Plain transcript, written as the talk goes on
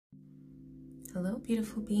Hello,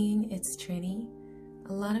 beautiful being, it's Trini.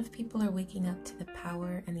 A lot of people are waking up to the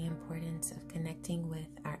power and the importance of connecting with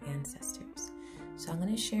our ancestors. So I'm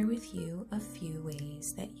going to share with you a few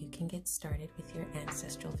ways that you can get started with your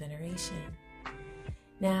ancestral veneration.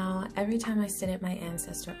 Now, every time I sit at my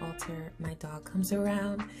ancestor altar, my dog comes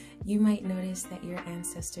around. You might notice that your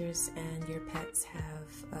ancestors and your pets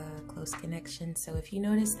have a close connection. So if you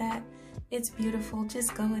notice that, it's beautiful.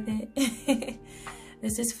 Just go with it.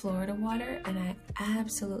 This is Florida water, and I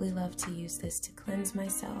absolutely love to use this to cleanse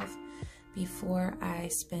myself before I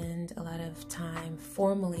spend a lot of time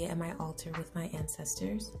formally at my altar with my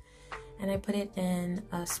ancestors. And I put it in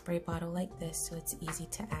a spray bottle like this so it's easy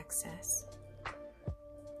to access.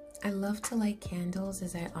 I love to light candles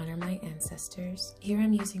as I honor my ancestors. Here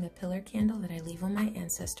I'm using a pillar candle that I leave on my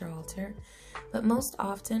ancestor altar, but most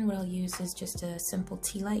often what I'll use is just a simple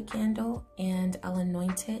tea light candle, and I'll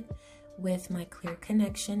anoint it with my clear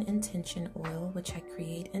connection intention oil, which I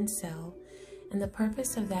create and sell. And the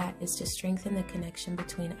purpose of that is to strengthen the connection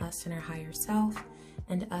between us and our higher self,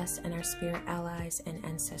 and us and our spirit allies and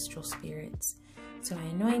ancestral spirits. So I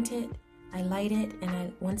anoint it, I light it,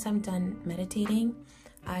 and once I'm done meditating,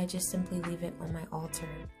 I just simply leave it on my altar.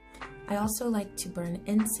 I also like to burn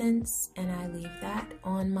incense, and I leave that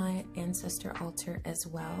on my ancestor altar as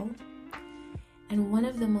well. And one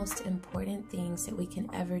of the most important things that we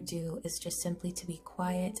can ever do is just simply to be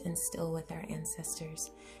quiet and still with our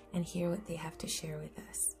ancestors and hear what they have to share with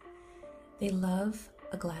us. They love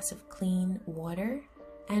a glass of clean water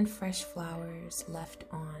and fresh flowers left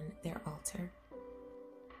on their altar.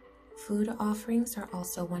 Food offerings are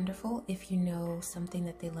also wonderful. If you know something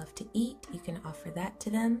that they love to eat, you can offer that to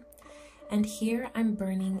them. And here I'm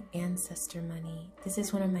burning ancestor money. This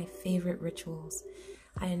is one of my favorite rituals.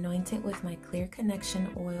 I anoint it with my clear connection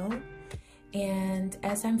oil, and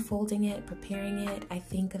as I'm folding it, preparing it, I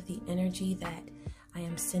think of the energy that I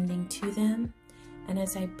am sending to them. And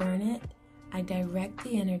as I burn it, I direct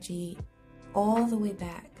the energy all the way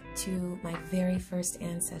back to my very first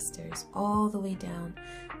ancestors, all the way down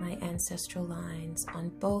my ancestral lines on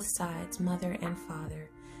both sides, mother and father,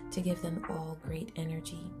 to give them all great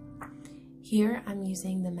energy. Here I'm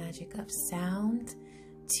using the magic of sound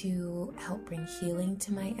to help bring healing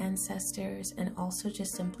to my ancestors, and also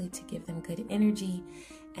just simply to give them good energy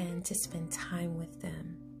and to spend time with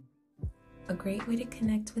them. A great way to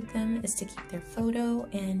connect with them is to keep their photo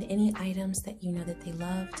and any items that you know that they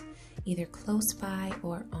loved either close by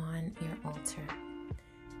or on your altar.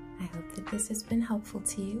 I hope that this has been helpful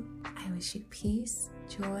to you. I wish you peace,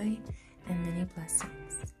 joy, and many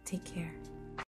blessings. Take care.